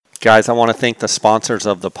Guys, I want to thank the sponsors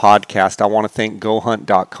of the podcast. I want to thank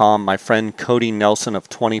GoHunt.com. My friend Cody Nelson of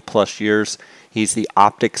 20 plus years. He's the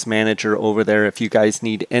optics manager over there. If you guys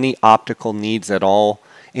need any optical needs at all,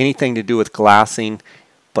 anything to do with glassing,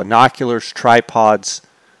 binoculars, tripods,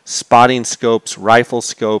 spotting scopes, rifle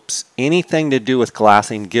scopes, anything to do with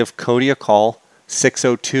glassing, give Cody a call.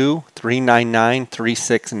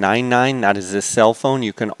 602-399-3699. That is his cell phone.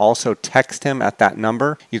 You can also text him at that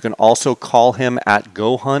number. You can also call him at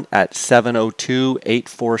GoHunt at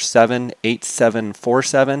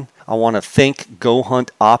 702-847-8747. I want to thank GoHunt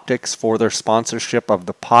Optics for their sponsorship of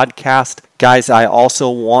the podcast. Guys, I also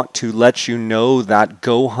want to let you know that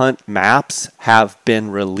GoHunt maps have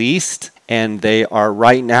been released and they are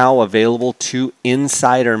right now available to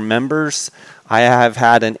insider members. I have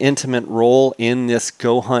had an intimate role in this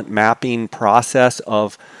GoHunt mapping process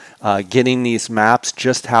of getting these maps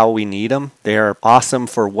just how we need them. They are awesome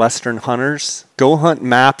for Western hunters. GoHunt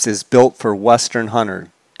Maps is built for Western hunters.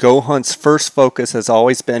 GoHunt's first focus has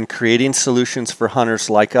always been creating solutions for hunters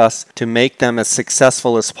like us to make them as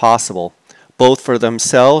successful as possible, both for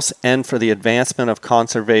themselves and for the advancement of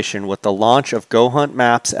conservation. With the launch of GoHunt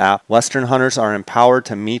Maps app, Western hunters are empowered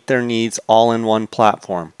to meet their needs all in one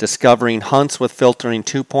platform, discovering hunts with filtering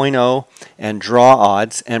 2.0 and draw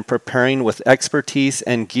odds, and preparing with expertise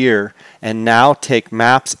and gear, and now take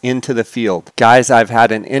maps into the field. Guys, I've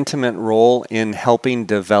had an intimate role in helping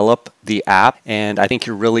develop the app, and I think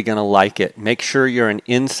you're really going to like it. Make sure you're an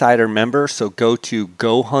insider member, so go to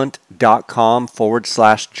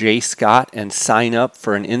gohunt.com/JScott and sign up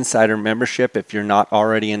for an insider membership if you're not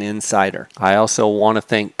already an insider. I also want to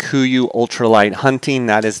thank KUIU Ultralight Hunting.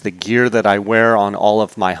 That is the gear that I wear on all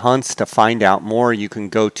of my hunts. To find out more, you can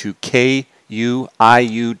go to KUIU.com.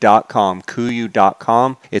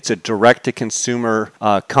 It's a direct-to-consumer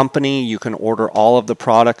company. You can order all of the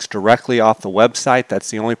products directly off the website. That's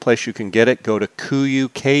the only place you can get it. Go to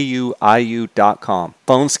KUIU.com.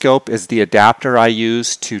 PhoneScope is the adapter I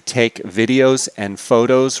use to take videos and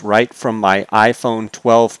photos right from my iPhone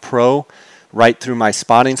 12 Pro right through my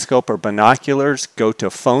spotting scope or binoculars. Go to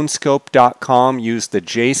phonescope.com, use the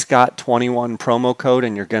JScott21 promo code,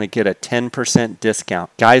 and you're going to get a 10% discount.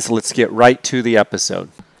 Guys, let's get right to the episode.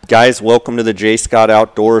 Guys, welcome to the J. Scott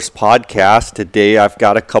Outdoors podcast. Today I've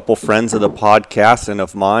got a couple friends of the podcast and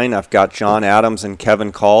of mine. I've got John Adams and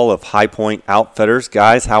Kevin Call of High Point Outfitters.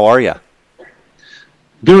 Guys, how are you?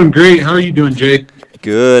 Doing great. How are you doing, Jay?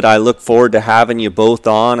 Good. I look forward to having you both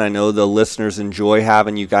on. I know the listeners enjoy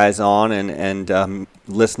having you guys on and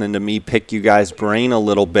listening to me pick you guys' brain a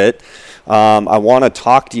little bit. I want to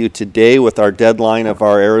talk to you today with our deadline of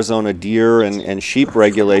our Arizona deer and sheep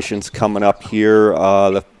regulations coming up here.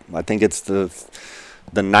 I think it's the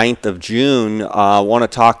 9th of June. I want to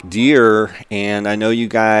talk deer, and I know you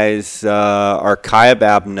guys are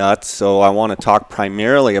Kaibab nuts, so I want to talk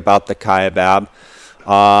primarily about the Kaibab.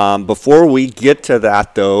 Before we get to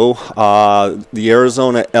that, though, the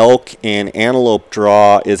Arizona elk and antelope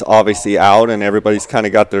draw is obviously out, and everybody's kind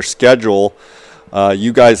of got their schedule.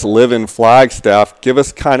 You guys live in Flagstaff. Give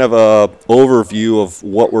us kind of a overview of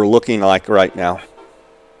what we're looking like right now.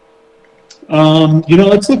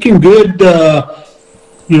 It's looking good,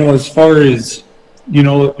 as far as,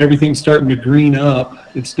 everything's starting to green up.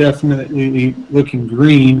 It's definitely looking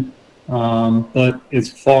green. But as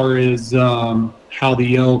far as how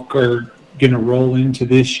the elk are going to roll into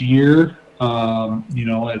this year,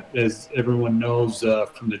 as everyone knows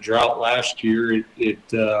from the drought last year,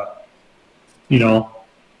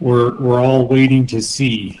 we're all waiting to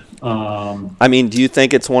see. Do you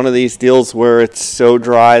think it's one of these deals where it's so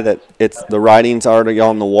dry that the writing's already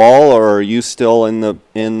on the wall, or are you still in the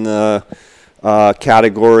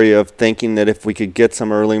category of thinking that if we could get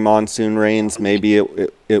some early monsoon rains, maybe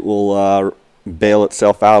it will bail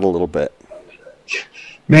itself out a little bit?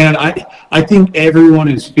 Man, I think everyone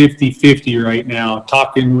is 50-50 right now.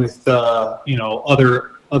 Talking with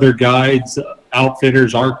other guides,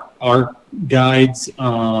 outfitters, our guides.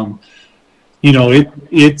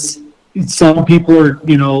 It's some people are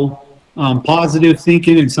positive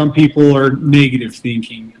thinking, and some people are negative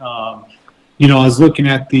thinking. I was looking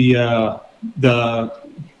at the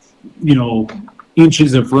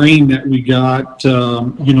inches of rain that we got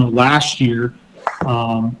last year.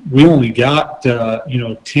 We only got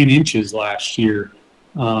 10 inches last year.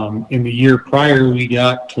 In the year prior we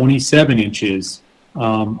got 27 inches.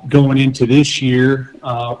 Going into this year,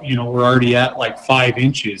 we're already at like 5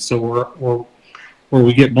 inches. So we're where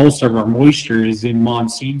we get most of our moisture is in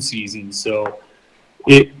monsoon season. So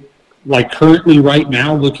it, like currently right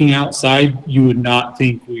now, looking outside, you would not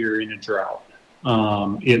think we are in a drought.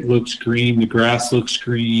 It looks green. The grass looks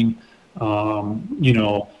green.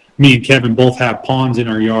 me and Kevin both have ponds in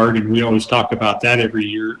our yard, and we always talk about that every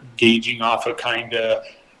year, gauging off of kind of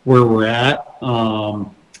where we're at.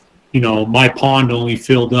 My pond only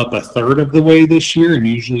filled up a third of the way this year, and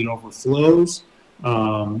usually it overflows.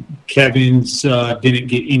 Kevin's didn't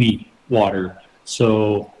get any water.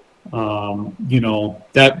 So,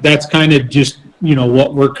 that's kind of just,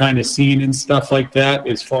 what we're kind of seeing and stuff like that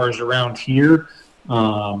as far as around here.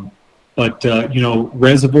 But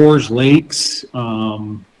reservoirs, lakes,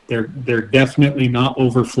 they're definitely not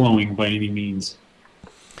overflowing by any means.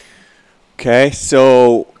 Okay,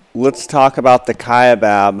 so let's talk about the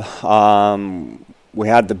Kaibab. We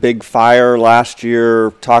had the big fire last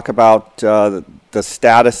year. Talk about the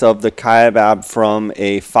status of the Kaibab from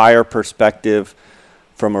a fire perspective,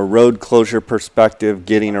 from a road closure perspective,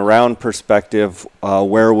 getting around perspective.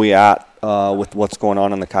 Where are we at with what's going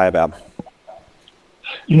on in the Kaibab?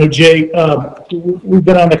 Jay, we've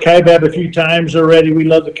been on the Kaibab a few times already. We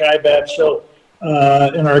love the Kaibab. So,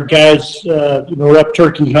 and our guys, we're up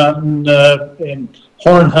turkey hunting and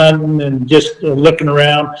horn hunting and just looking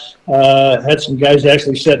around. Had some guys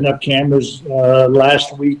actually setting up cameras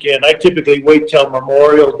last weekend. I typically wait till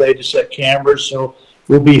Memorial Day to set cameras, so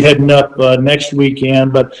we'll be heading up next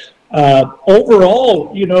weekend. But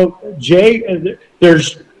overall, Jay,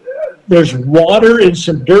 there's water in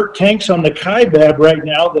some dirt tanks on the Kaibab right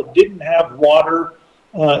now that didn't have water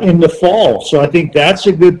in the fall. So I think that's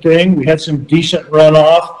a good thing. We had some decent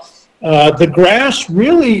runoff. The grass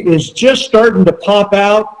really is just starting to pop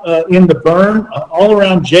out in the burn all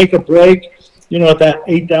around Jacob Lake, at that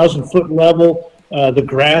 8,000 foot level. The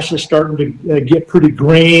grass is starting to get pretty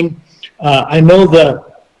green. I know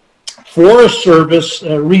the Forest Service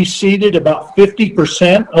reseeded about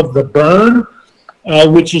 50% of the burn,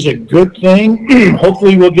 which is a good thing.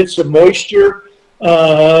 Hopefully we'll get some moisture,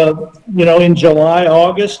 in July,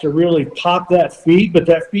 August to really pop that feed. But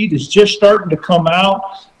that feed is just starting to come out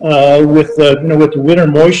with the winter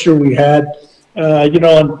moisture we had.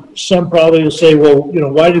 And some probably will say, well,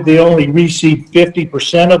 why did they only reseed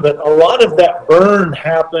 50% of it? A lot of that burn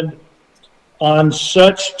happened on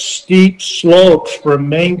such steep slopes from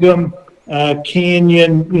Mangum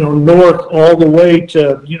Canyon, north all the way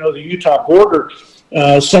to, the Utah border.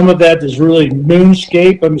 Some of that is really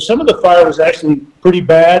moonscape. I mean, some of the fire was actually pretty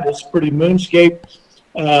bad. It's pretty moonscape.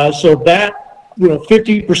 So that,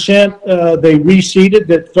 50% they reseeded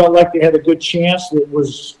that felt like they had a good chance. That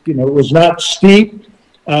was, it was not steep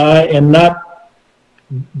and not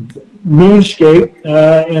moonscape.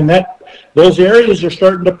 And those areas are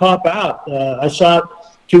starting to pop out. I saw it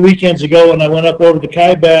 2 weekends ago when I went up over the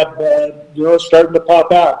Kaibab, it's starting to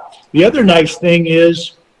pop out. The other nice thing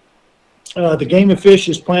is, the Game and Fish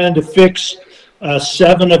is planning to fix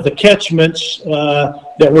 7 of the catchments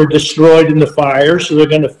that were destroyed in the fire. So they're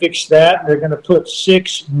going to fix that. They're going to put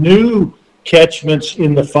 6 new catchments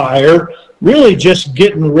in the fire, really just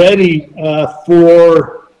getting ready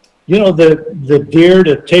for, the deer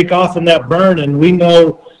to take off in that burn. And we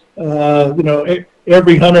know,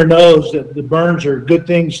 every hunter knows that the burns are good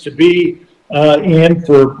things to be in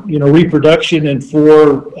for, reproduction and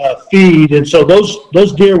for feed. And so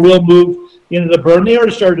those deer will move into the burn. They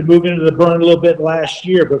already started to move into the burn a little bit last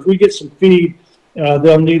year, but if we get some feed,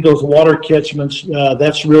 they'll need those water catchments.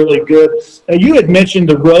 That's really good. You had mentioned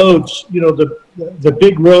the roads, the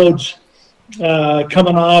big roads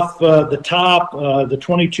coming off the top, the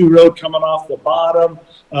 22 road coming off the bottom.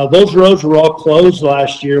 Those roads were all closed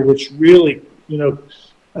last year, which really,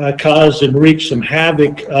 caused and wreaked some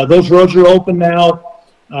havoc. Those roads are open now.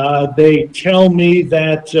 They tell me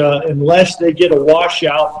that unless they get a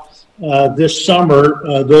washout this summer,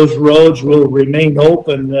 those roads will remain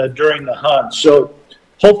open during the hunt. So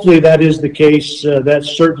hopefully that is the case. That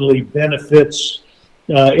certainly benefits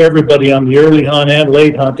everybody on the early hunt and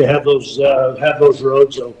late hunt to have those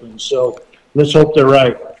roads open. So let's hope they're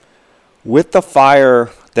right. With the fire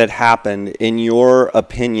that happened, in your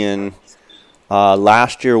opinion,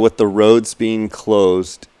 last year with the roads being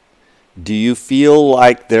closed, do you feel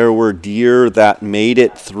like there were deer that made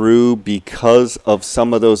it through because of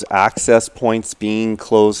some of those access points being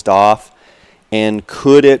closed off? And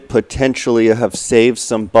could it potentially have saved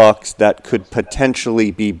some bucks that could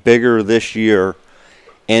potentially be bigger this year?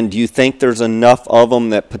 And do you think there's enough of them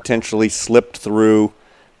that potentially slipped through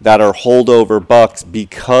that are holdover bucks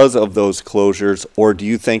because of those closures? Or do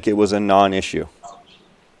you think it was a non-issue?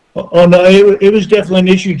 Oh, no, it was definitely an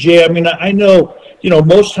issue, Jay. I mean, I know,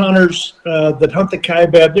 most hunters that hunt the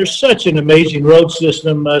Kaibab, there's such an amazing road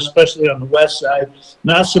system, especially on the west side,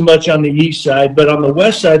 not so much on the east side, but on the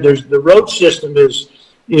west side, the road system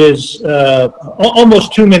is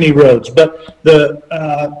almost too many roads. But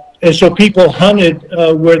and so people hunted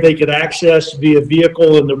where they could access via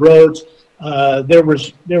vehicle and the roads. There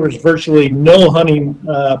was virtually no hunting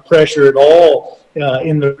pressure at all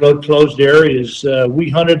in the road closed areas. We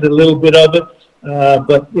hunted a little bit of it,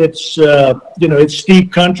 but it's it's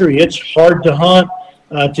steep country. It's hard to hunt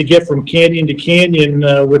to get from canyon to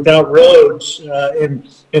canyon without roads, and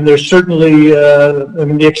there's certainly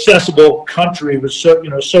the accessible country was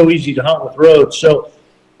so easy to hunt with roads. So.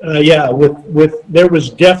 There was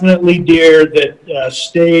definitely deer that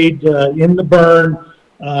stayed in the burn.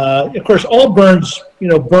 Of course, all burns,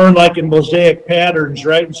 burn like in mosaic patterns,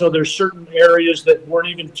 right? And so there's certain areas that weren't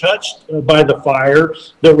even touched by the fire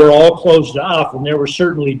that were all closed off, and there were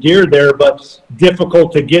certainly deer there, but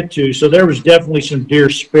difficult to get to. So there was definitely some deer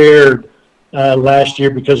spared last year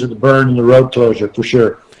because of the burn and the road closure, for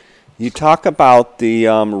sure. You talk about the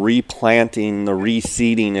replanting, the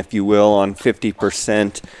reseeding, if you will, on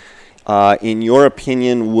 50%. In your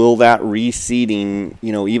opinion, will that reseeding,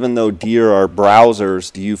 even though deer are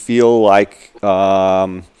browsers, do you feel like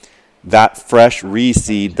that fresh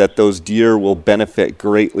reseed, that those deer will benefit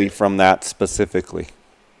greatly from that specifically?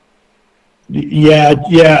 Yeah,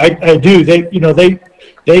 I do. They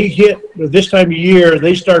hit this time of year.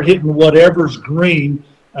 They start hitting whatever's green.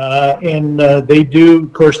 And they do,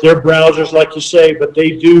 of course, they're browsers, like you say, but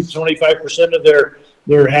they do 25% of their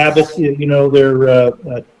habit, their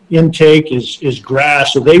intake is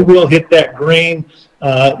grass. So they will hit that green,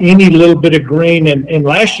 any little bit of green. And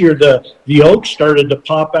last year, the oak started to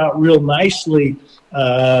pop out real nicely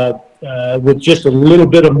with just a little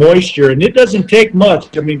bit of moisture. And it doesn't take much.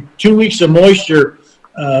 2 weeks of moisture,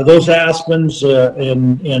 those aspens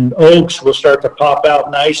and oaks will start to pop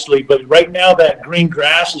out nicely. But right now, that green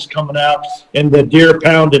grass is coming out, and the deer are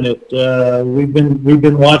pounding it. We've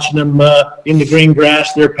been watching them in the green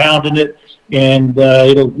grass. They're pounding it, and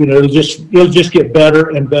it'll just get better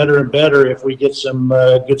and better and better if we get some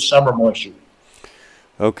good summer moisture.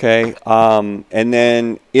 Okay, and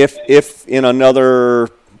then if in another,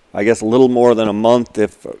 I guess, a little more than a month,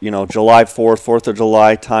 if, July 4th of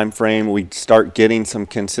July time frame, we start getting some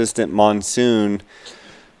consistent monsoon,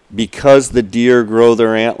 because the deer grow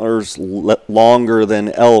their antlers longer than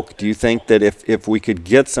elk, do you think that if we could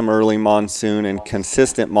get some early monsoon and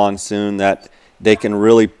consistent monsoon, that they can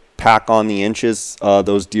really pack on the inches,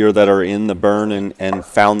 those deer that are in the burn and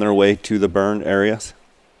found their way to the burn areas?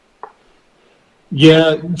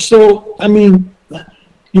 Yeah, so,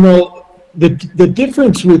 the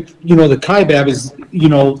difference with, the kaibab is,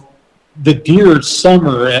 the deer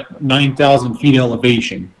summer at 9,000 feet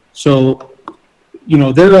elevation. So,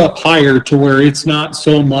 they're up higher to where it's not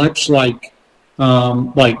so much like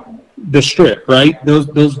the strip, right?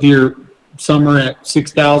 Those deer summer at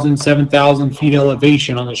 6,000, 7,000 feet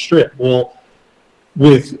elevation on the strip. Well,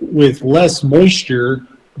 with less moisture,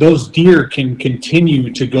 those deer can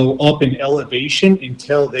continue to go up in elevation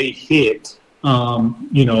until they hit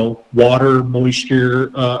water, moisture,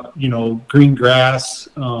 green grass,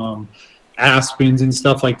 aspens and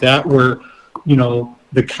stuff like that, where,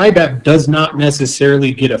 the kaibab does not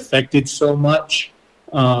necessarily get affected so much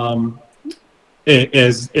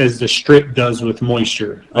as the strip does with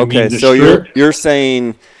moisture. Okay, so you're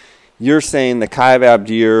saying the kaibab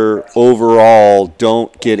deer overall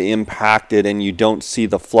don't get impacted, and you don't see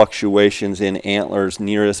the fluctuations in antlers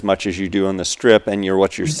near as much as you do on the strip, and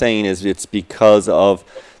what you're saying is it's because of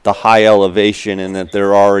the high elevation, and that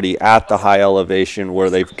they're already at the high elevation where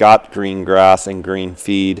they've got green grass and green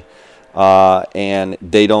feed, and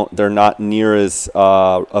they're not near as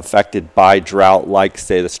affected by drought like,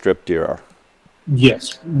 say, the strip deer are.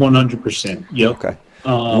 Yes, 100%. Yep. Okay.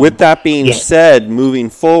 With that being said, moving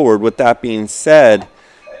forward, what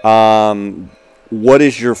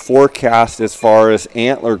is your forecast as far as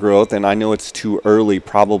antler growth? And I know it's too early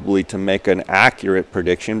probably to make an accurate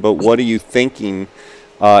prediction, but what are you thinking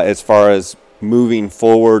as far as moving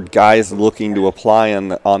forward, guys looking to apply on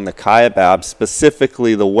the kaibab,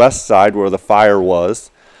 specifically the west side where the fire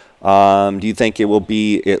was? Do you think it will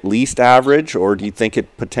be at least average, or do you think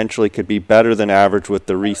it potentially could be better than average with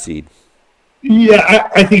the reseed?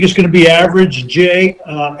 Yeah, I think it's going to be average, Jay,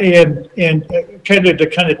 and kind of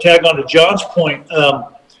tag on to John's point.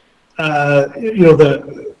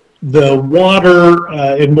 The water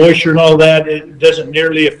and moisture and all that, it doesn't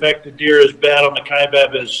nearly affect the deer as bad on the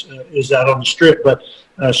kaibab as out on the strip, but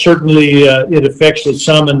certainly it affects it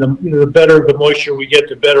some. And the better the moisture we get,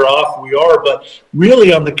 the better off we are. But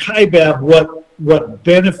really, on the kaibab, what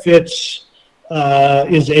benefits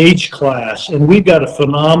is age class, and we've got a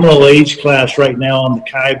phenomenal age class right now on the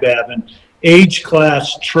kaibab, and age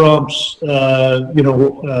class trumps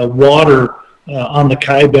water on the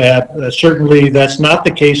Kaibab. Certainly, that's not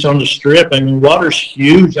the case on the Strip. I mean, water's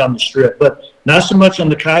huge on the Strip, but not so much on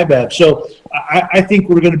the Kaibab. So I think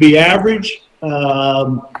we're going to be average.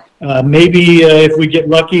 Maybe if we get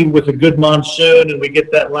lucky with a good monsoon and we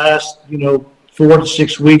get that last, 4 to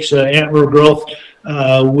 6 weeks antler growth,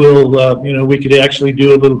 we could actually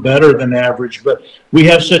do a little better than average. But we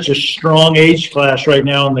have such a strong age class right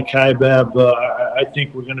now in the Kaibab. I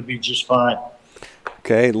think we're going to be just fine.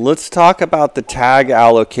 Okay, let's talk about the tag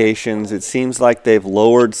allocations. It seems like they've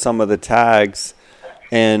lowered some of the tags,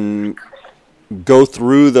 and go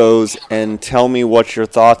through those and tell me what your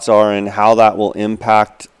thoughts are and how that will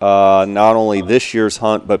impact not only this year's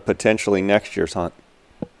hunt but potentially next year's hunt.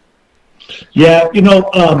 Yeah,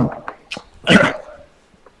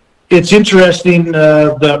 it's interesting.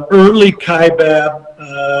 The early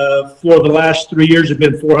Kaibab for the last 3 years have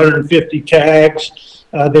been 450 tags.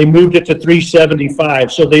 They moved it to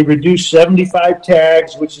 375. So they reduced 75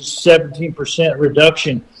 tags, which is 17%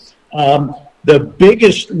 reduction. The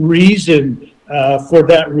biggest reason for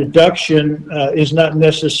that reduction is not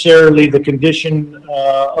necessarily the condition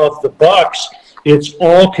of the bucks. It's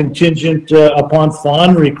all contingent upon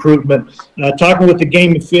fawn recruitment. Talking with the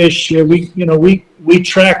Game and Fish, we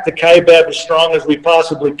track the Kaibab as strong as we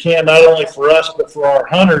possibly can, not only for us but for our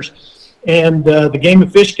hunters. And the Game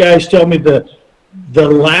and Fish guys tell me the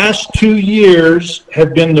last 2 years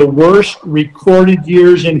have been the worst recorded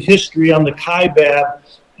years in history on the Kaibab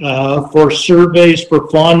for surveys for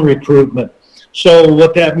fawn recruitment. So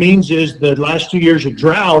what that means is the last 2 years of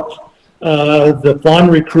drought, the fawn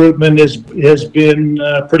recruitment has been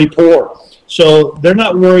pretty poor. So they're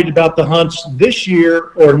not worried about the hunts this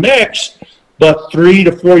year or next, but 3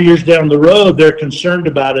 to 4 years down the road, they're concerned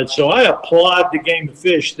about it. So I applaud the Game and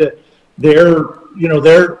Fish that they're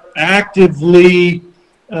actively,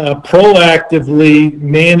 proactively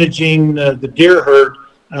managing the deer herd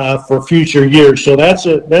for future years. So that's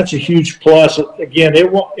a huge plus. Again, it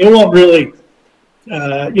won't really.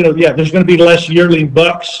 There's going to be less yearling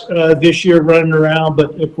bucks this year running around,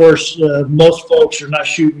 but of course, most folks are not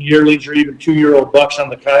shooting yearlings or even 2-year-old bucks on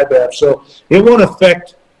the Kaibab. So it won't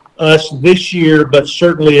affect us this year, but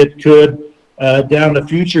certainly it could down to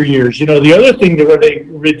future years. The other thing where they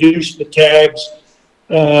reduced the tags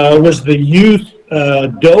was the youth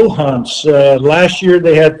doe hunts. Last year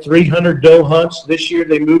they had 300 doe hunts. This year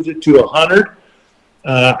they moved it to 100.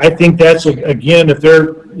 I think that's, again, if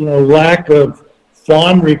they're, lack of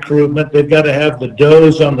fawn recruitment, they've got to have the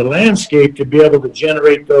does on the landscape to be able to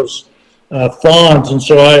generate those fawns. And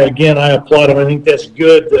so I applaud them. I think that's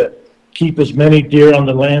good to keep as many deer on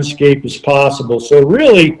the landscape as possible. So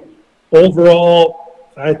really,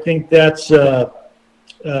 overall, I think that's a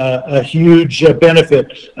huge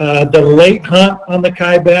benefit. The late hunt on the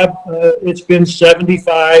Kaibab, it's been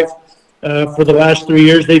 75 for the last 3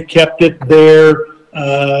 years. They've kept it there.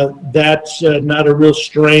 That's not a real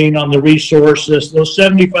strain on the resources. Those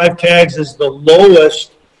 75 tags is the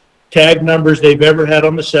lowest tag numbers they've ever had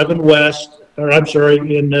on the 7 West,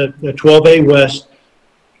 in the 12A West.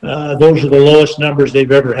 Those are the lowest numbers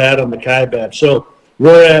they've ever had on the Kaibab. So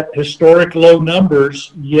we're at historic low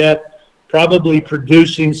numbers, yet probably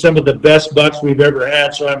producing some of the best bucks we've ever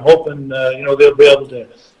had. So I'm hoping, they'll be able to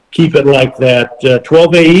keep it like that.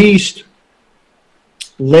 12A East,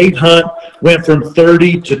 late hunt went from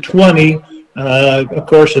 30 to 20. Of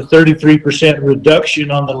course, a 33%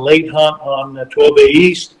 reduction on the late hunt on 12A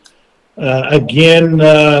East.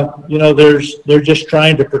 They're just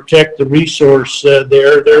trying to protect the resource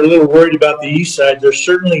there. They're a little worried about the east side. They're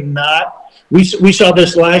certainly not. We saw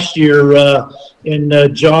this last year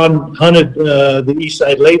John hunted the east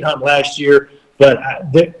side late hunt last year, but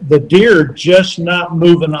the deer just not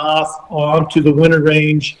moving off onto the winter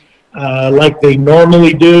range like they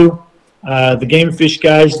normally do. The Game and Fish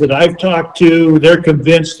guys that I've talked to, they're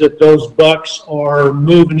convinced that those bucks are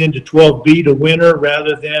moving into 12B to winter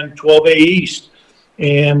rather than 12A East.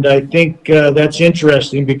 And I think that's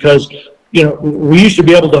interesting because, we used to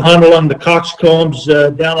be able to hunt along the coxcombs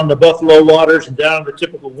down on the Buffalo Waters and down the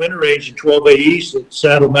typical winter range in 12A East at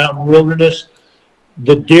Saddle Mountain Wilderness.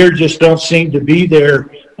 The deer just don't seem to be there.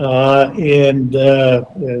 And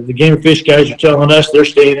the Game and Fish guys are telling us they're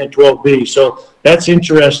staying in 12B. So that's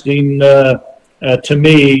interesting to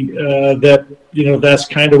me that, that's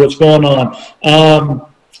kind of what's going on.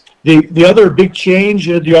 The other big change,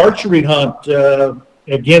 the archery hunt,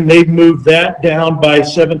 again, they've moved that down by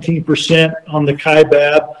 17% on the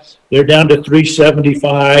Kaibab. They're down to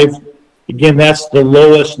 375. Again, that's the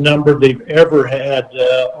lowest number they've ever had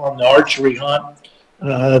on the archery hunt.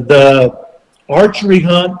 The archery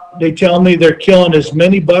hunt, they tell me they're killing as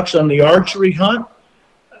many bucks on the archery hunt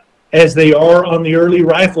as they are on the early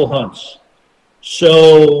rifle hunts.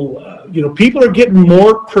 So, people are getting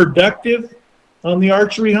more productive on the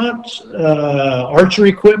archery hunts, archery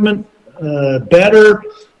equipment, better.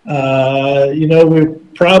 We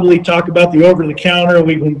probably talk about the over-the-counter.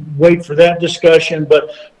 We can wait for that discussion, but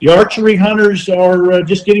the archery hunters are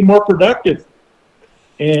just getting more productive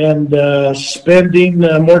and spending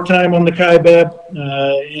more time on the kaibab,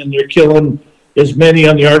 and they're killing as many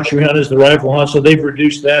on the archery hunt as the rifle hunt. So they've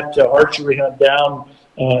reduced that archery hunt down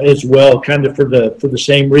as well, kind of for the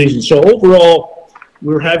same reason. So overall,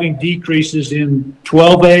 we're having decreases in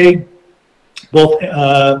 12A, both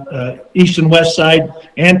east and west side,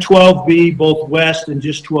 and 12B, both west and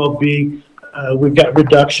just 12B. We've got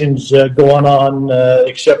reductions going on,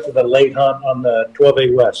 except for the late hunt on the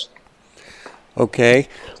 12A west. Okay.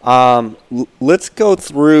 Let's go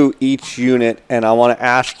through each unit, and I want to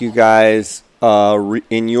ask you guys,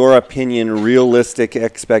 in your opinion, realistic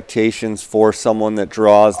expectations for someone that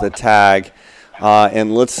draws the tag.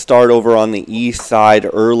 And let's start over on the east side,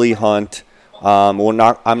 early hunt. I'm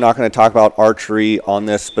not going to talk about archery on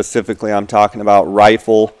this specifically. I'm talking about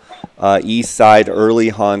rifle, east side, early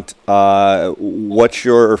hunt. What's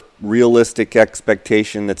your realistic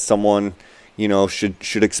expectation that someone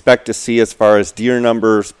should expect to see as far as deer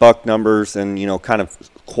numbers, buck numbers, and kind of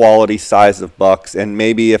quality size of bucks? And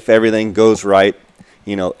maybe if everything goes right,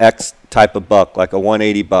 X type of buck, like a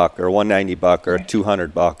 180 buck or 190 buck or a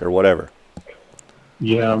 200 buck or whatever.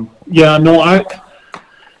 Yeah, no,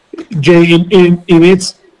 Jay, and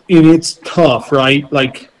it's tough, right?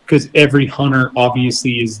 Like, because every hunter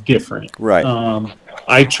obviously is different. Right.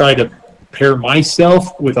 I try to pair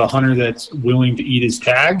myself with a hunter that's willing to eat his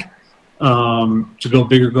tag, to go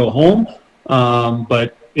big or go home.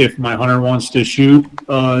 But if my hunter wants to shoot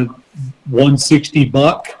 160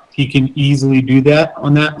 buck, he can easily do that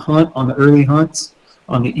on that hunt, on the early hunts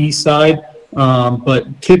on the east side.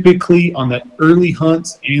 But typically on the early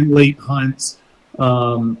hunts and late hunts,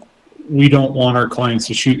 we don't want our clients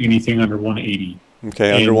to shoot anything under 180.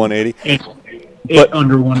 Okay, under 180. But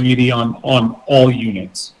under 180 on all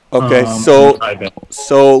units. Okay,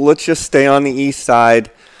 so let's just stay on the east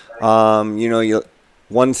side.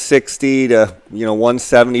 160 to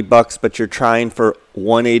 170 bucks, but you're trying for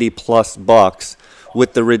 180 plus bucks.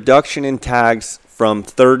 With the reduction in tags from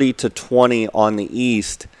 30 to 20 on the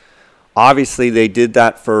east, obviously they did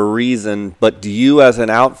that for a reason, but do you as an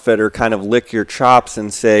outfitter kind of lick your chops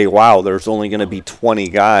and say, wow, there's only going to be 20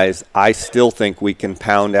 guys? I still think we can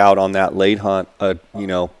pound out on that late hunt,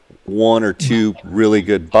 one or two really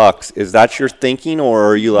good bucks. Is that your thinking, or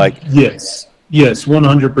are you like... Yes,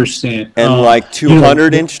 100%. And like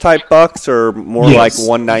 200-inch type bucks, or more like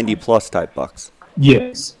 190 plus type bucks?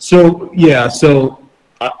 Yes. So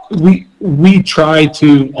we try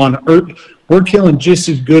to we're killing just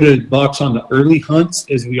as good as bucks on the early hunts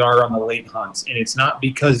as we are on the late hunts, and it's not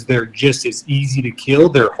because they're just as easy to kill.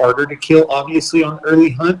 They're harder to kill, obviously, on the early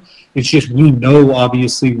hunt. It's just we know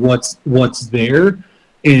obviously what's there,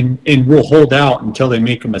 and we'll hold out until they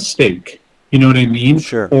make a mistake. You know what I mean?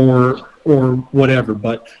 Sure. Or whatever.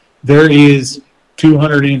 But there is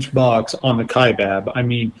 200-inch bucks on the kaibab. I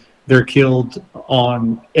mean, they're killed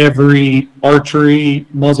on every archery,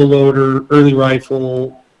 muzzleloader, early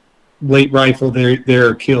rifle, late rifle.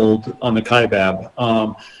 They're killed on the kaibab.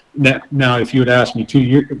 Now, if you had asked me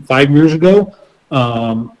 5 years ago,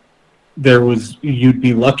 you'd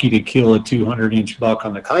be lucky to kill a 200-inch buck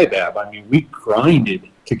on the kaibab. I mean, we grinded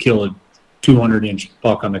to kill a 200-inch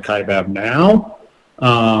buck on the kaibab. Now,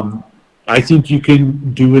 I think you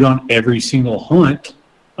can do it on every single hunt,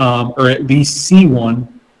 or at least see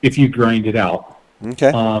one if you grind it out.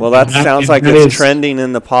 Okay. Well, that sounds like it's trending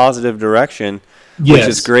in the positive direction, which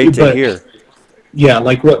is great to hear. Yeah,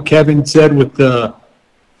 like what Kevin said with the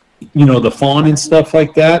fawn and stuff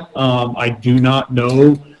like that. I do not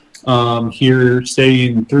know here, say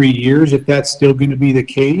in 3 years, if that's still going to be the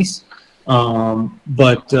case.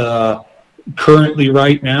 But currently,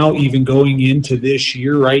 right now, even going into this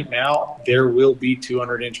year, right now, there will be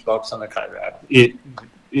 200-inch bucks on the kaibab.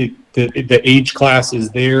 The age class is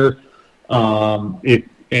there.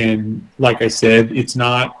 And like I said, it's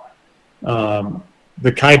not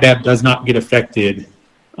the kaibab does not get affected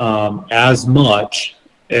as much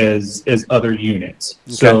as other units.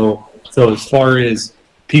 Okay. So as far as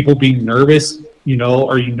people being nervous,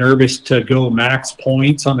 are you nervous to go max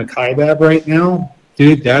points on the kaibab right now?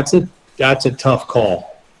 Dude, that's a tough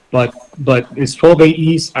call. But it's 12A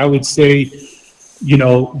East, I would say,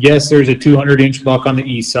 yes, there's a 200-inch buck on the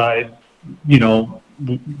east side.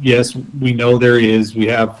 Yes, we know there is. We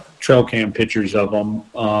have trail cam pictures of them.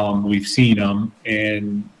 We've seen them,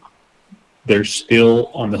 and they're still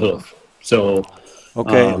on the hoof. So,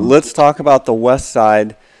 okay, let's talk about the west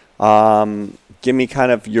side. Give me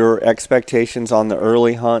kind of your expectations on the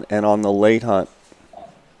early hunt and on the late hunt.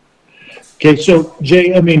 Okay, so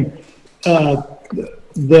Jay, I mean, and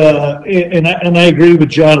I agree with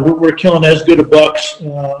John. We're killing as good a bucks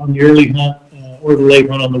on the early hunt or the late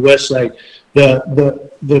hunt on the west side. The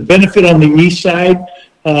benefit on the east side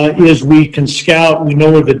is we can scout. We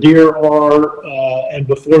know where the deer are, and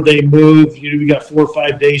before they move, we got 4 or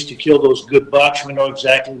 5 days to kill those good bucks. We know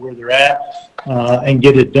exactly where they're at and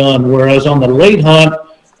get it done. Whereas on the late hunt,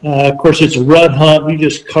 of course, it's a rut hunt. We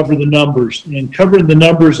just cover the numbers, and covering the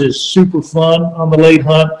numbers is super fun on the late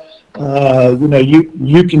hunt.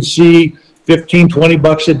 You can see 15, 20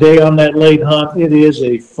 bucks a day on that late hunt. It is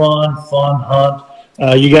a fun hunt.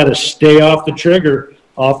 You got to stay off the trigger,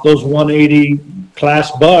 off those 180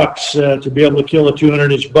 class bucks to be able to kill a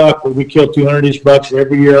 200-inch buck. But we kill 200-inch bucks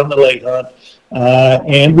every year on the late hunt,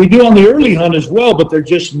 and we do on the early hunt as well. But they're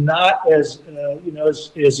just not as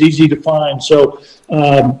as easy to find. So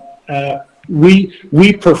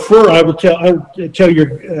we prefer. I would tell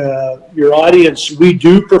your audience, we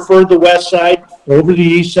do prefer the west side over the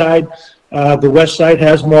east side. The west side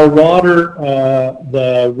has more water.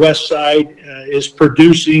 The west side is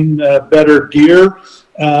producing better deer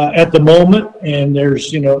at the moment, and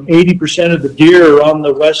there's 80% of the deer are on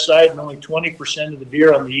the west side and only 20% of the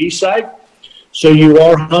deer on the east side. So you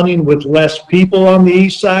are hunting with less people on the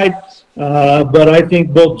east side, but I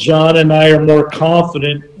think both John and I are more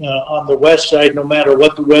confident on the west side, no matter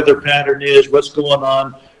what the weather pattern is, what's going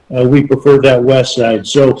on. We prefer that west side.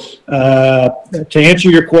 So to answer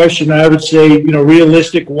your question, I would say,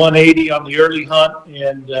 realistic 180 on the early hunt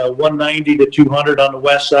and 190 to 200 on the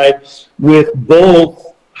west side, with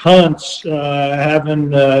both hunts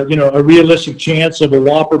having, a realistic chance of a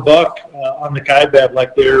whopper buck on the Kaibab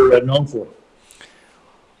like they're known for.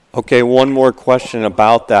 Okay, one more question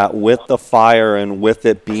about that. With the fire and with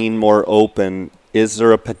it being more open, is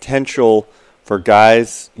there a potential for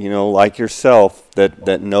guys, like yourself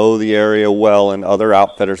that know the area well and other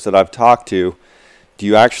outfitters that I've talked to, do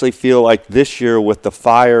you actually feel like this year with the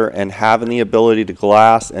fire and having the ability to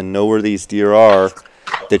glass and know where these deer are,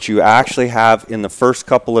 that you actually have in the first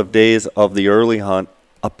couple of days of the early hunt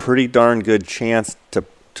a pretty darn good chance to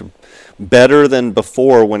better than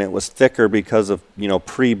before when it was thicker because of,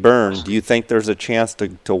 pre-burn? Do you think there's a chance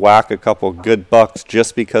to whack a couple good bucks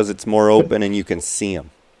just because it's more open and you can see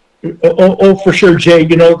them? Oh, for sure, Jay.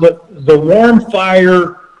 The warm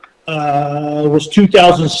fire was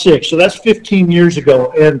 2006, so that's 15 years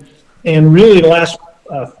ago, and really the last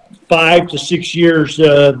 5 to 6 years,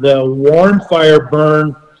 the warm fire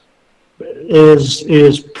burn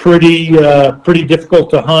is pretty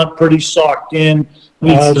difficult to hunt, pretty socked in.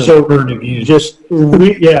 So burn again.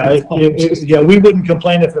 We wouldn't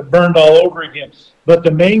complain if it burned all over again. But the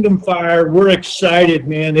Mangum fire, we're excited,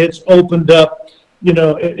 man. It's opened up.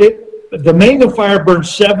 The Mangum fire burned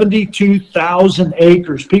 72,000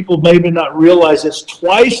 acres. People maybe not realize it's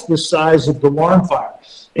twice the size of the Warren fire.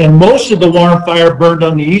 And most of the Warren fire burned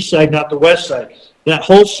on the east side, not the west side. That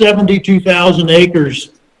whole 72,000 acres,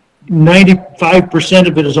 95%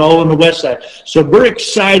 of it is all on the west side. So we're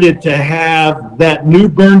excited to have that new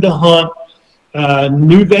burn to hunt,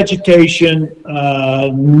 new vegetation,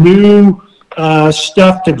 new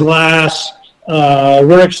stuff to glass.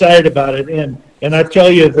 We're excited about it. And I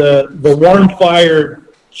tell you, the Warren fire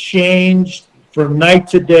changed from night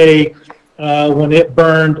to day when it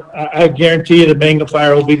burned. I guarantee you the Mangum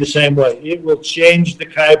fire will be the same way. It will change the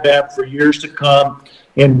Kaibab for years to come,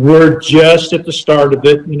 and we're just at the start of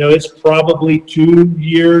it. It's probably 2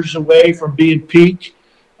 years away from being peak.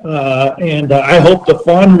 And I hope the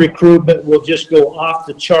fawn recruitment will just go off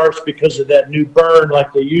the charts because of that new burn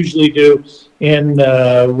like they usually do. And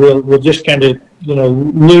we'll just kind of,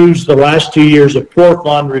 lose the last 2 years of poor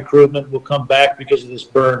fawn recruitment. Will come back because of this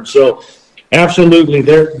burn. So absolutely,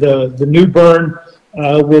 the new burn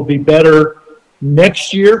will be better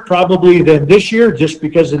next year probably than this year just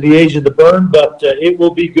because of the age of the burn, but it will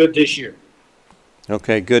be good this year.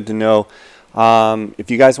 Okay, good to know. If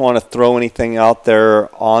you guys want to throw anything out there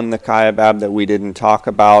on the Kaibab that we didn't talk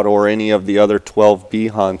about or any of the other 12B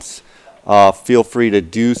hunts, feel free to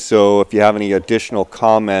do so. If you have any additional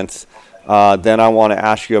comments, then I want to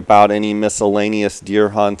ask you about any miscellaneous deer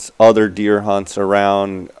hunts, other deer hunts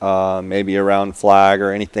around, maybe around Flag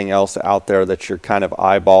or anything else out there that you're kind of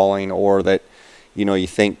eyeballing or that, you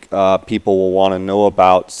think people will want to know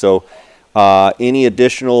about. So any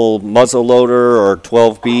additional muzzleloader or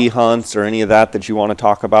 12B hunts or any of that you want to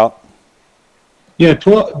talk about? Yeah,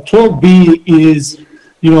 12B is,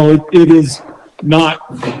 it is not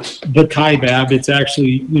the kaibab. It's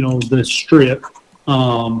actually, the strip.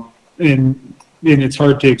 And it's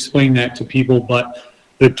hard to explain that to people, but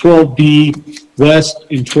the 12B West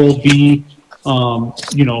and 12B,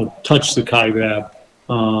 touch the kaibab.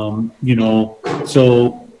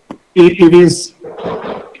 So it is,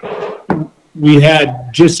 we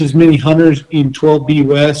had just as many hunters in 12B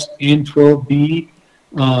West and 12B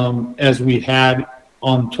as we had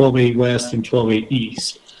on 12A West and 12A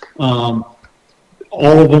East. All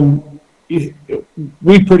of them,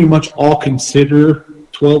 we pretty much all consider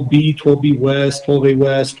 12B, 12B West, 12A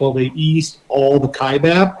West, 12A East, all the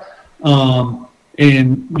kaibab.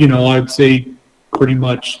 And, I'd say pretty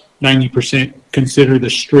much 90% consider the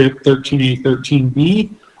strip 13A,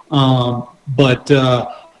 13B. But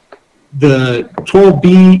the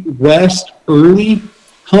 12B West early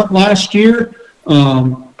hunt last year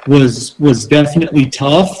was definitely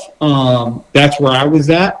tough. That's where I was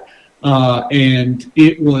at. And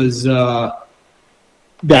it was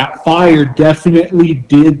that fire definitely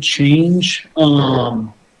did change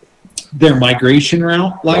their migration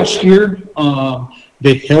route last year.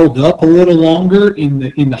 They held up a little longer in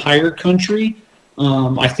the higher country.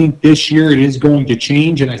 I think this year it is going to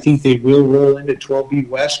change, and I think they will roll into 12B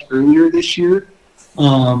West earlier this year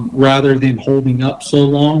rather than holding up so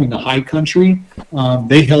long in the high country.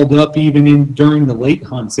 They held up even during the late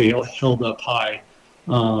hunts. They held up high.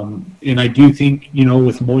 And I do think,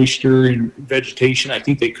 with moisture and vegetation, I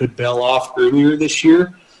think they could bail off earlier this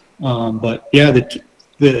year. But yeah,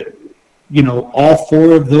 all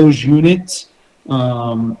four of those units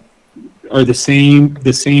are the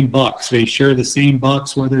same bucks. They share the same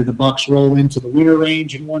bucks, whether the bucks roll into the winter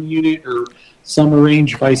range in one unit or summer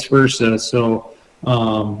range, vice versa. So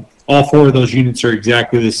all four of those units are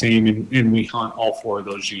exactly the same, and we hunt all four of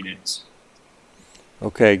those units.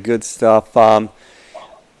 Okay, good stuff.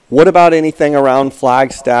 What about anything around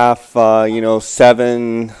Flagstaff, 7, 8,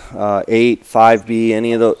 5B,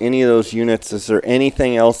 any of those units? Is there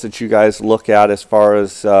anything else that you guys look at as far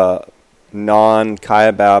as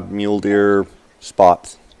non-kaibab mule deer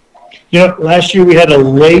spots? Last year we had a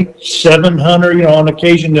late 7 hunter. On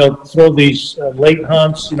occasion they'll throw these late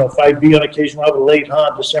hunts. 5B on occasion will have a late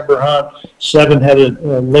hunt, December hunt. 7 had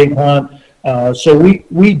a late hunt. So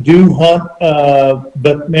we do hunt,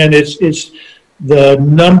 but man, it's the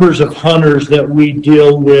numbers of hunters that we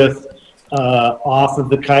deal with off of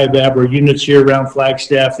the kaibab or units here around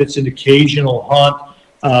Flagstaff. It's an occasional hunt.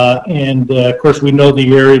 And of course, we know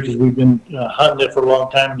the area because we've been hunting it for a long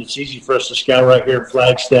time, and it's easy for us to scout right here in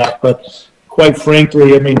Flagstaff. But quite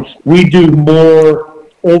frankly, we do more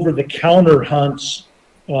over-the-counter hunts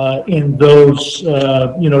in those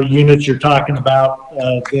units you're talking about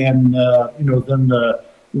than the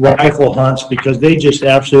rifle hunts, because they just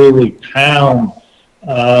absolutely pound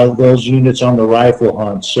those units on the rifle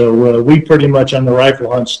hunts. So we pretty much on the rifle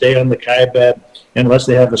hunt stay on the kaibab unless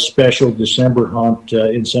they have a special December hunt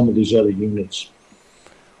in some of these other units.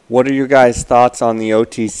 What are your guys' thoughts on the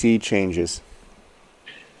OTC changes?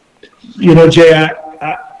 Jay,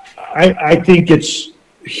 I think it's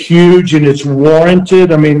huge and it's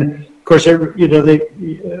warranted. Of course, they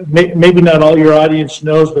maybe not all your audience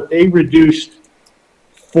knows, but they reduced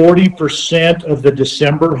 40% of the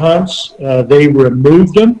December hunts. They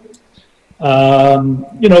removed them.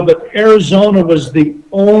 But Arizona was the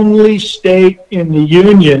only state in the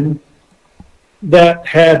union that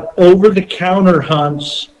had over-the-counter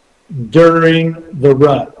hunts during the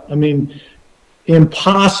rut.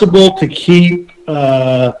 Impossible to keep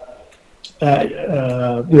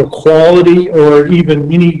quality or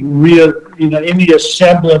even any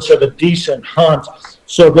semblance of a decent hunt.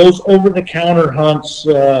 So those over-the-counter hunts,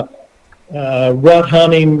 rut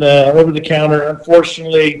hunting, over-the-counter,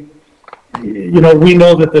 unfortunately, we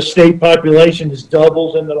know that the state population has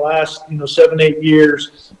doubled in the last, 7-8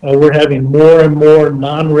 years. We're having more and more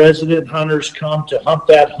non-resident hunters come to hunt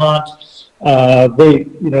that hunt.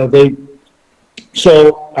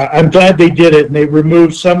 So I'm glad they did it, and they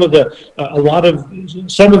removed some of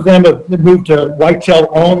some of them have moved to whitetail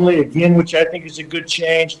only again, which I think is a good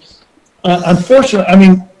change.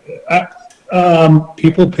 Unfortunately,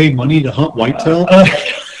 people pay money to hunt whitetail.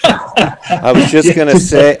 I was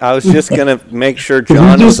just gonna make sure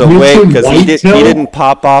John was awake because he didn't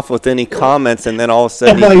pop off with any comments, and then all of a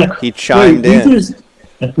sudden he chimed in.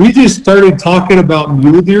 We just started talking about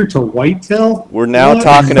mule deer to whitetail. We're now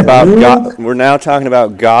talking about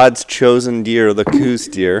God's chosen deer, the Coues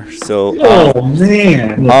deer. So,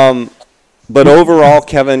 man. But overall,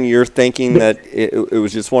 Kevin, you're thinking that it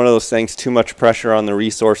was just one of those things, too much pressure on the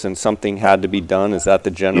resource, and something had to be done. Is that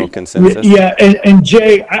the general consensus? Yeah, and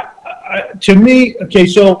Jay, to me, okay,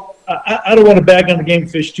 so I don't want to bag on the Game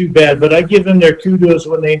Fish too bad, but I give them their kudos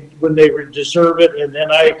when they deserve it, and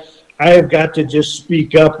then I have got to just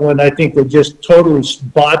speak up when I think they just totally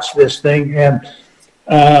botched this thing. And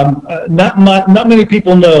not many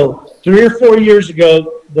people know. 3 or 4 years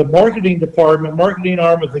ago, the marketing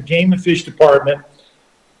arm of the Game and Fish department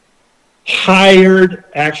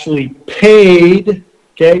actually paid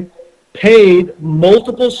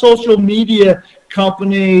multiple social media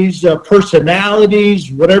companies,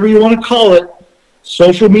 personalities, whatever you want to call it,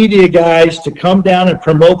 social media guys to come down and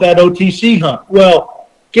promote that OTC hunt. Well,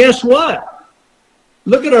 guess what?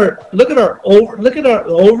 Look at our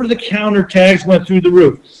over-the-counter tags went through the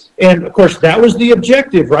roof. And of course, that was the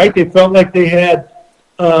objective, right? They felt like they had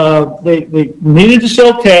they needed to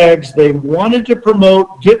sell tags. They wanted to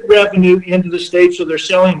get revenue into the state, so they're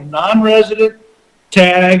selling non-resident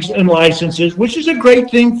tags and licenses, which is a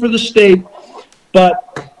great thing for the state.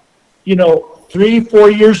 But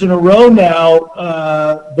 3-4 years in a row now,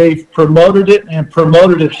 they've promoted it and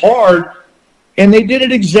promoted it hard, and they did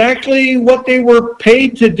it exactly what they were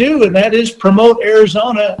paid to do, and that is promote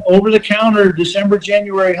Arizona over-the-counter December,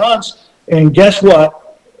 January hunts. And guess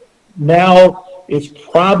what? Now it's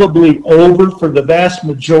probably over for the vast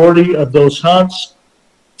majority of those hunts.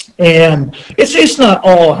 And it's not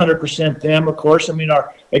all 100% them, of course. I mean,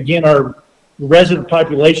 our resident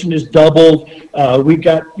population is doubled. We've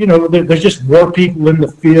got, there's just more people in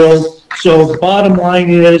the field. So the bottom line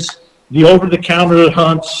is the over-the-counter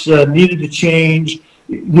hunts needed to change.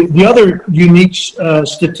 The other unique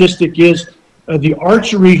statistic is the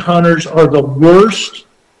archery hunters are the worst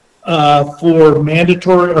for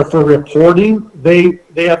mandatory or for reporting. They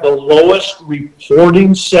have the lowest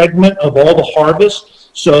reporting segment of all the harvests.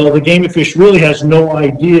 So the Game and Fish really has no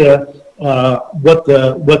idea what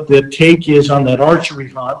the take is on that archery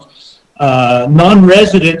hunt.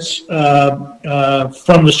 Non-residents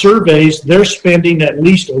from the surveys, they're spending at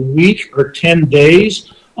least a week or 10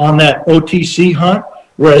 days on that OTC hunt,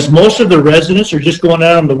 whereas most of the residents are just going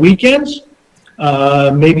out on the weekends,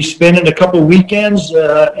 maybe spending a couple weekends,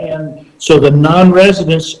 and so the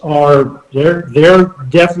non-residents they're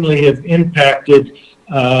definitely have impacted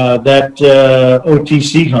that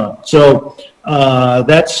OTC hunt. So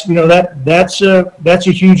that's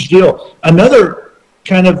a huge deal. Another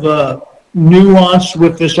kind of nuance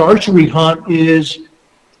with this archery hunt is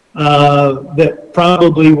that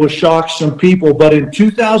probably will shock some people, but in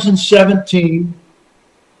 2017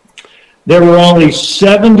 there were only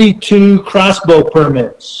 72 crossbow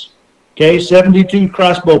permits. 72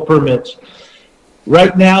 crossbow permits.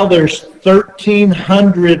 Right now there's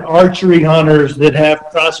 1,300 archery hunters that have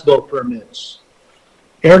crossbow permits.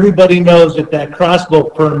 Everybody knows that crossbow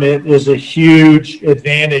permit is a huge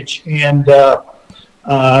advantage, and of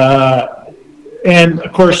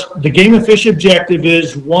course the Game and Fish objective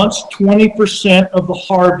is once 20% of the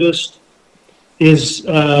harvest is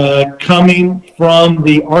coming from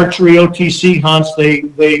the archery OTC hunts,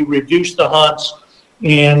 they reduce the hunts,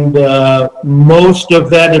 and most of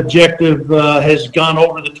that objective has gone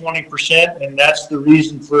over the 20%, and that's the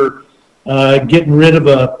reason for getting rid of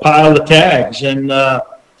a pile of tags. And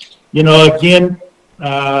again,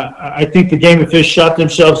 I think the Game and Fish shot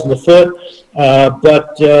themselves in the foot,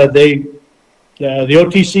 but the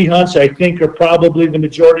OTC hunts, I think, are probably the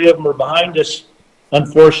majority of them are behind us,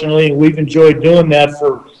 unfortunately, and we've enjoyed doing that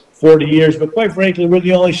for 40 years. But quite frankly, we're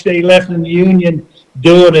the only state left in the union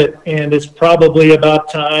doing it, and it's probably about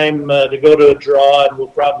time to go to a draw, and we'll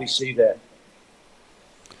probably see that.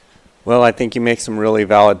 Well, I think you make some really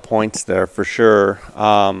valid points there for sure.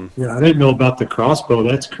 I didn't know about the crossbow.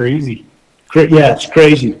 That's crazy. Yeah, it's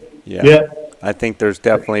crazy. Yeah. I think there's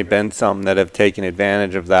definitely been some that have taken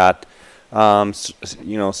advantage of that.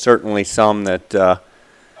 Certainly some that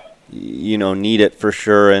need it for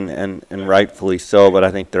sure, and rightfully so. But I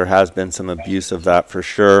think there has been some abuse of that for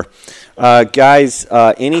sure. Guys,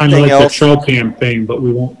 anything kind of like else? The trail cam thing, but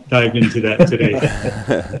we won't dive into that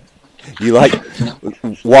today. You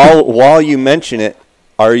while you mention it,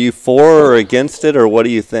 are you for or against it, or what do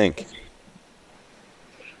you think?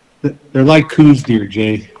 They're like coos deer,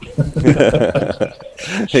 Jay.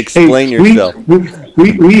 Explain yourself.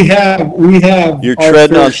 We have. You're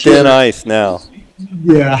treading on thin ice now.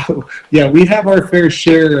 Yeah, we have our fair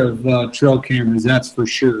share of trail cameras, that's for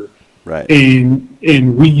sure. Right.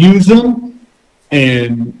 And we use them,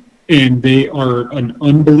 and they are an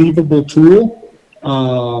unbelievable tool.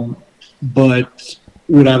 But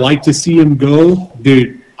would I like to see them go?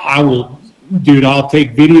 Dude, I'll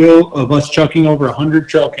take video of us chucking over 100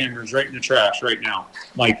 trail cameras right in the trash right now.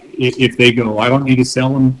 Like, if they go, I don't need to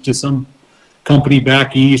sell them to some company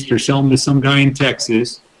back east or sell them to some guy in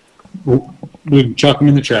Texas. we chuck them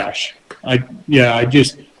in the trash. I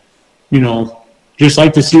just, just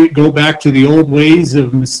like to see it go back to the old ways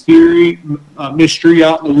of mystery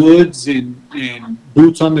out in the woods and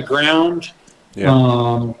boots on the ground.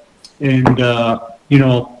 Yeah.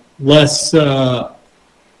 Less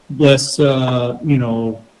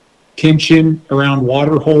tension around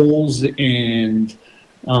water holes and,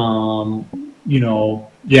 but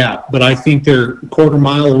I think they're a quarter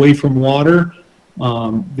mile away from water.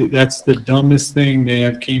 That's the dumbest thing they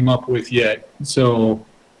have came up with yet. So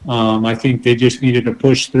I think they just needed to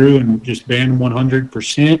push through and just ban them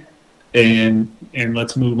 100% and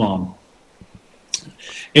let's move on.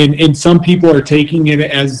 And some people are taking it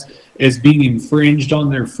as being infringed on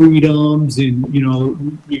their freedoms and,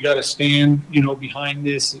 we got to stand, behind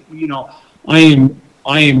this. I am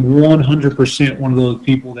 100% one of those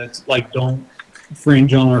people that's like, don't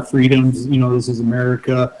infringe on our freedoms. This is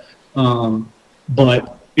America.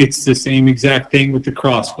 But it's the same exact thing with the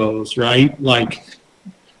crossbows, right? Like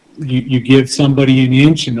you give somebody an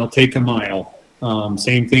inch and they'll take a mile.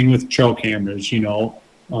 Same thing with trail cameras,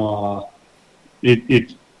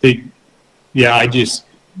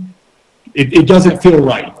 It doesn't feel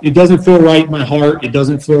right. It doesn't feel right in my heart. It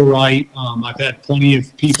doesn't feel right. I've had plenty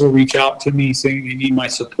of people reach out to me saying they need my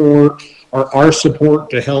support or our support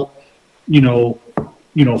to help,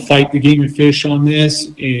 fight the game and fish on this,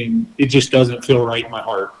 and it just doesn't feel right in my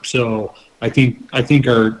heart. So I think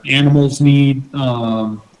our animals need,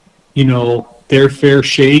 their fair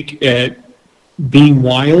shake at being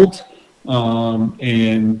wild,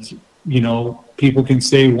 and people can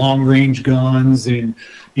say long range guns and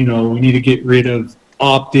we need to get rid of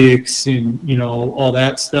optics and all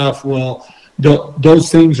that stuff. Well,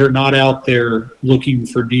 those things are not out there looking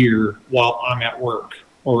for deer while I'm at work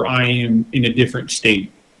or I am in a different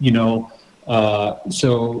state.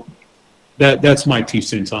 So that's my 2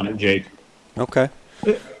 cents on it, Jake. Okay,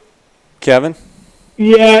 Kevin.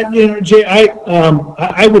 Yeah, Jay,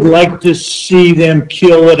 I would like to see them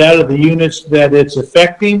kill it out of the units that it's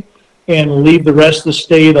affecting and leave the rest of the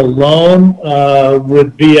state alone,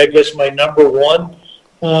 would be, I guess, my number one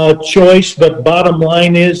choice. But bottom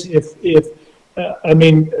line is, if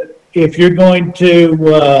you're going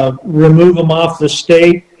to remove them off the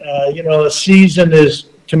state, a season is,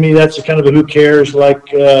 to me, that's kind of a who cares,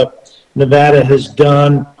 like Nevada has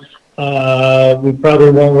done. We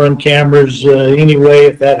probably won't run cameras anyway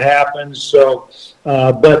if that happens. So,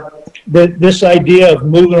 but this idea of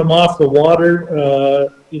moving them off the water,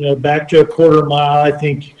 back to a quarter mile, I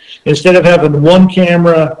think instead of having one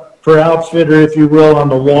camera per outfitter, if you will, on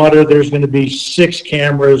the water, there's going to be 6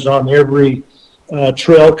 cameras on every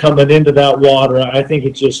trail coming into that water. I think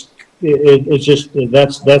it's just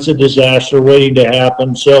that's a disaster waiting to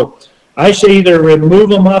happen. So I say either remove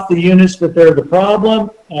them off the units that they're the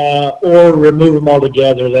problem, or remove them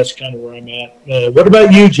altogether. That's kind of where I'm at. What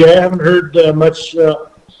about you, Jay? I haven't heard much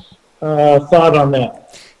thought on that.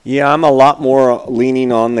 Yeah, I'm a lot more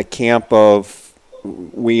leaning on the camp of,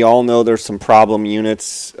 we all know there's some problem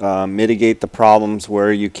units. Mitigate the problems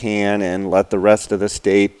where you can and let the rest of the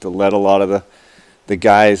state, let a lot of the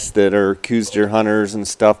guys that are Coues deer hunters and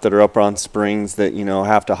stuff that are up on springs that,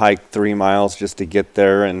 have to hike 3 miles just to get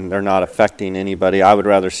there and they're not affecting anybody. I would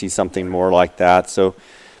rather see something more like that. So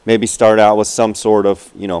maybe start out with some sort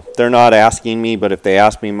of, they're not asking me, but if they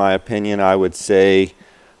ask me my opinion, I would say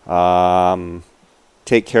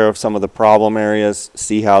take care of some of the problem areas,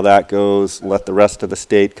 see how that goes, let the rest of the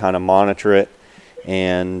state kind of monitor it,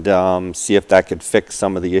 and see if that could fix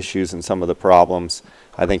some of the issues and some of the problems.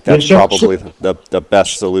 I think that's probably the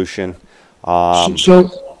best solution. So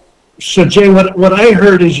Jay, what I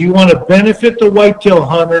heard is you want to benefit the whitetail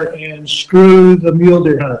hunter and screw the mule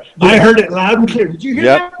deer hunter. I heard it loud and clear. Did you hear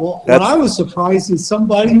that? Well, what I was surprised is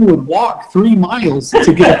somebody who would walk 3 miles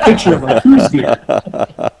to get a picture of a Coues deer.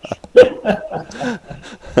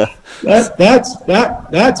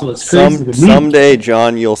 That's what's crazy to me. Someday,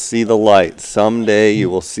 John, you'll see the light. Someday you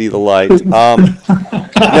will see the light.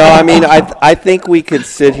 I think we could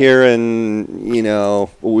sit here and,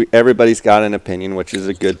 everybody's got an opinion, which is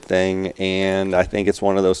a good thing. And I think it's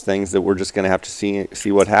one of those things that we're just going to have to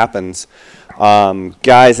see what happens.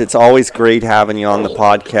 Guys, it's always great having you on the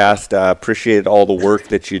podcast. Appreciate all the work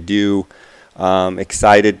that you do.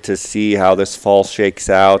 Excited to see how this fall shakes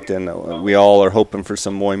out, and we all are hoping for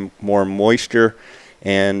some more moisture.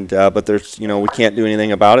 And but there's, we can't do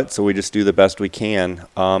anything about it, so we just do the best we can.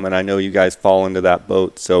 And I know you guys fall into that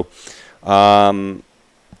boat. So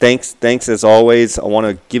thanks as always. I want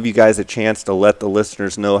to give you guys a chance to let the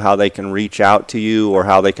listeners know how they can reach out to you or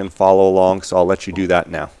how they can follow along. So I'll let you do that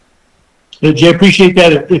now. Jay, appreciate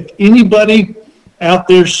that. If anybody out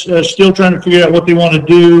there still trying to figure out what they want to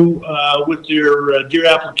do with their deer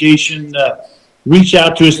application, reach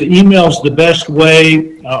out to us. The email is the best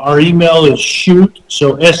way. Our email is shoot,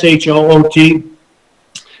 so SHOOT,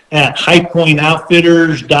 at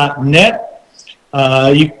highpointoutfitters.net.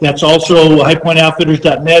 That's also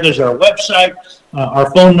highpointoutfitters.net is our website.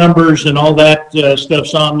 Our phone numbers and all that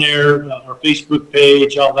stuff's on there, our Facebook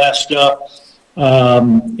page, all that stuff.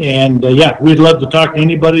 We'd love to talk to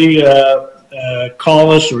anybody.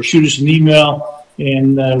 Call us or shoot us an email,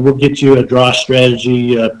 and we'll get you a draw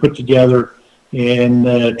strategy put together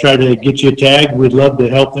and try to get you a tag. We'd love to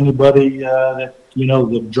help anybody that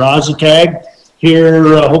draws a tag here,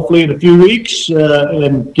 hopefully in a few weeks,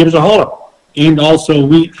 and give us a holler. And also,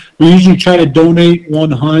 we usually try to donate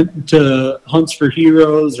one hunt to Hunts for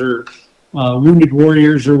Heroes or Wounded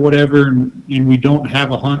Warriors or whatever, and we don't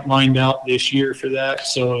have a hunt lined out this year for that.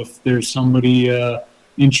 So if there's somebody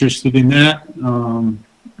interested in that,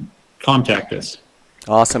 contact us.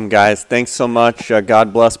 Awesome, guys. Thanks so much.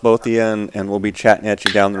 God bless both of you, and we'll be chatting at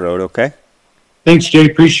you down the road, okay? Thanks, Jay.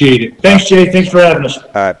 Appreciate it. Thanks, Jay. Thanks for having us.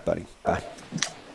 All right, buddy.